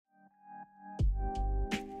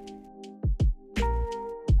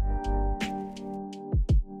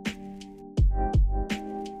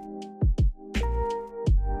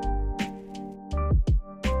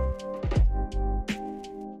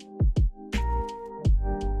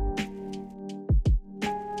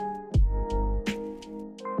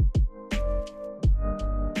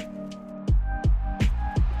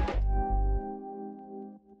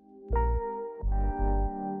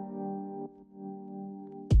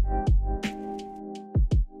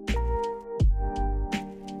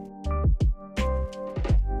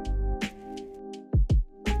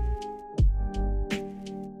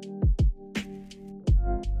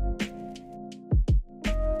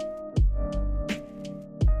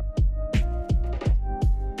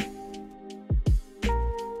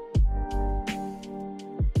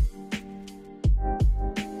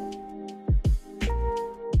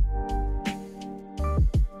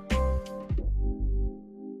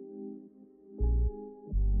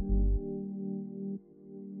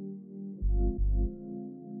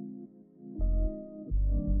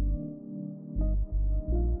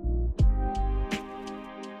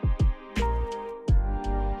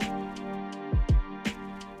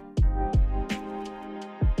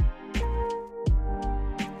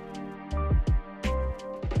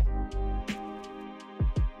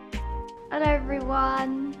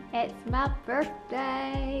everyone, it's my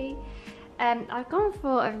birthday. I've gone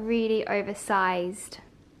for a really oversized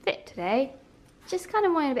fit today. Just kind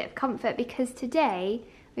of wanted a bit of comfort because today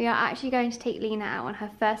we are actually going to take Lena out on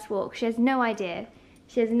her first walk. She has no idea.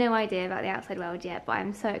 She has no idea about the outside world yet, but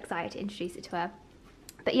I'm so excited to introduce it to her.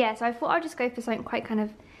 But yeah, so I thought I'd just go for something quite kind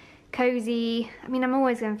of cozy. I mean, I'm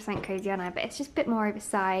always going for something cozy, aren't I? But it's just a bit more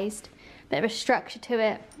oversized, bit of a structure to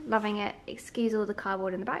it. Loving it. Excuse all the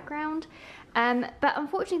cardboard in the background. But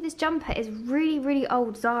unfortunately, this jumper is really, really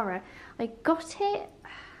old Zara. I got it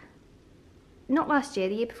not last year,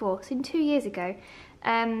 the year before, so 2 years ago.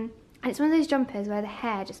 And it's one of those jumpers where the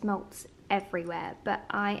hair just melts everywhere. But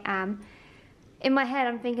in my head,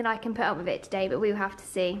 I'm thinking I can put up with it today, but we'll have to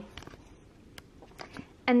see.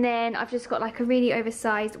 And then I've just got like a really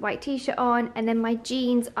oversized white t-shirt on, and then my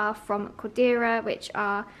jeans are from Cordera, which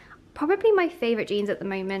are probably my favorite jeans at the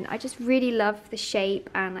moment. I just really love the shape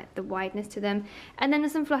and like the wideness to them. And then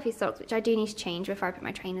there's some fluffy socks, which I do need to change before I put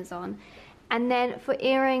my trainers on. And then for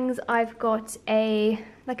earrings, I've got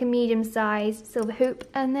like a medium-sized silver hoop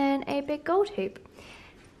and then a big gold hoop.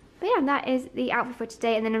 But yeah, that is the outfit for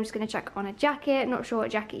today. And then I'm just going to chuck on a jacket. Not sure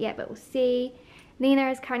what jacket yet, but we'll see. Lena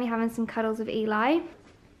is currently having some cuddles with Eli.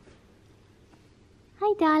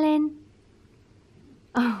 Hi, darling.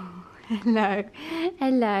 Oh, hello.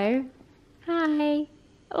 Hello. Hi.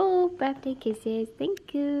 Oh, birthday kisses.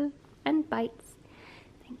 Thank you. And bites.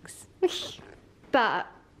 Thanks. But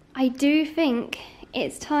I do think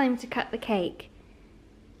it's time to cut the cake.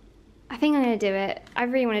 I think I'm going to do it. I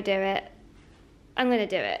really want to do it. I'm going to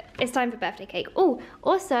do it. It's time for birthday cake. Oh,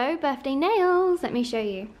 also birthday nails. Let me show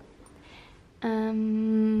you.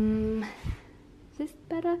 Is this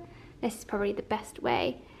better? This is probably the best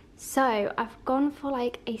way. So I've gone for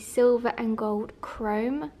like a silver and gold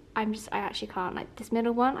chrome. I actually can't, like this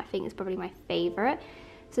middle one, I think is probably my favorite.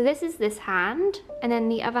 So this is this hand, and then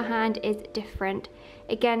the other hand is different.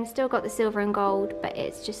 Again, still got the silver and gold, but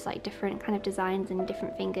it's just like different kind of designs and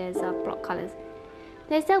different fingers or block colors.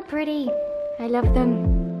 They're so pretty. I love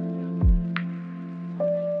them.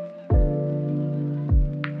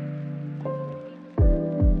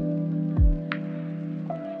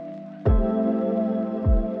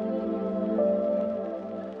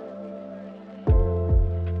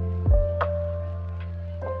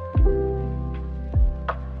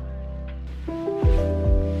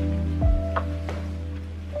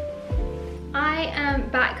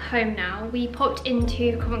 Back home now. We popped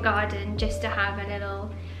into Covent Garden just to have a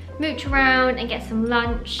little mooch around and get some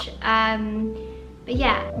lunch. But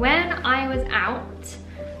yeah, when I was out,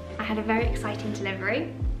 I had a very exciting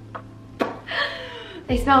delivery.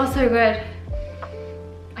 They smell so good.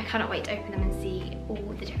 I cannot wait to open them and see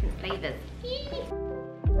all the different flavours.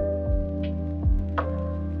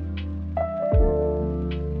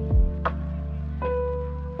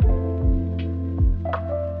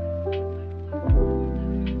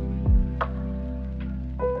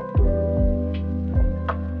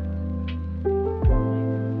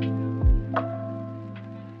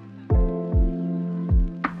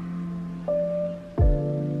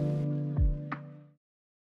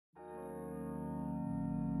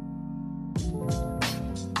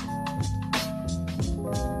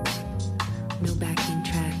 No backing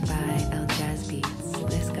track by El Jazz Beats.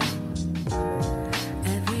 Let's go.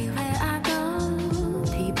 Everywhere I go,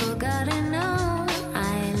 people gotta know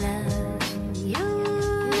I love you.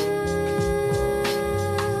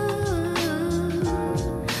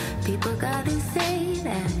 People gotta say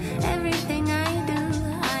that everything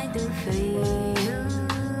I do for you. Yeah.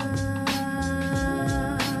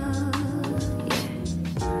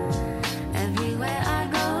 Everywhere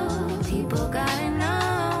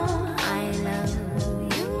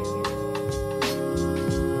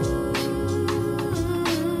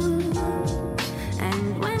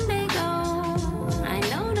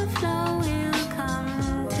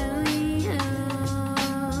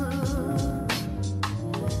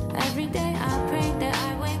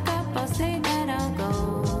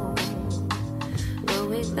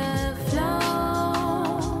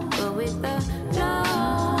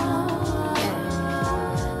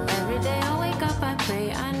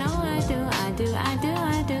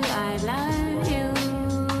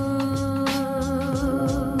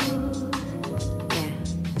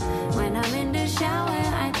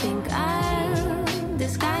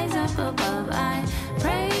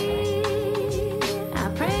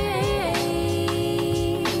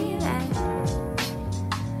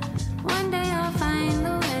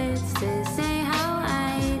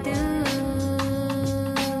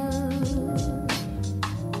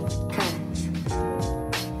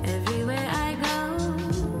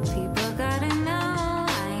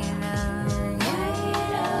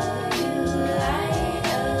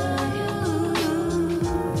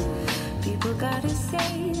gotta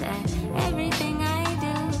say that everything I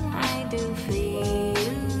do for you.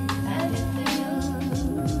 I do for you.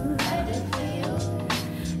 I do for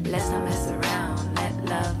you. Let's not mess around, let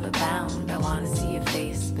love abound. I wanna see your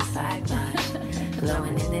face beside mine.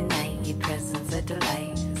 Glowing in the night, your presence a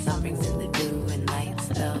delight. Sun brings in the dew and lights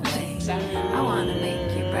the way. I wanna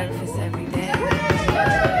make you breakfast every day.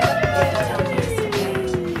 If you tell me it's okay,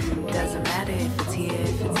 doesn't matter if it's here,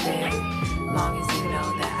 if it's there. Long as you know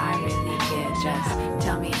that I really care. Just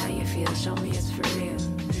tell me how you feel, show me it's for real.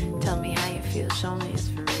 Tell me how you feel, show me it's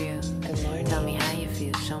for real. Tell me how you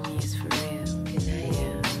feel, show me it's for real.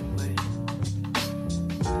 Yeah, word.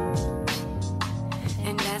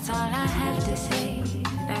 And that's all I have to say.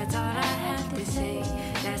 That's all I have to say.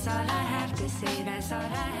 That's all I have to say. That's all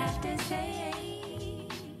I have to say.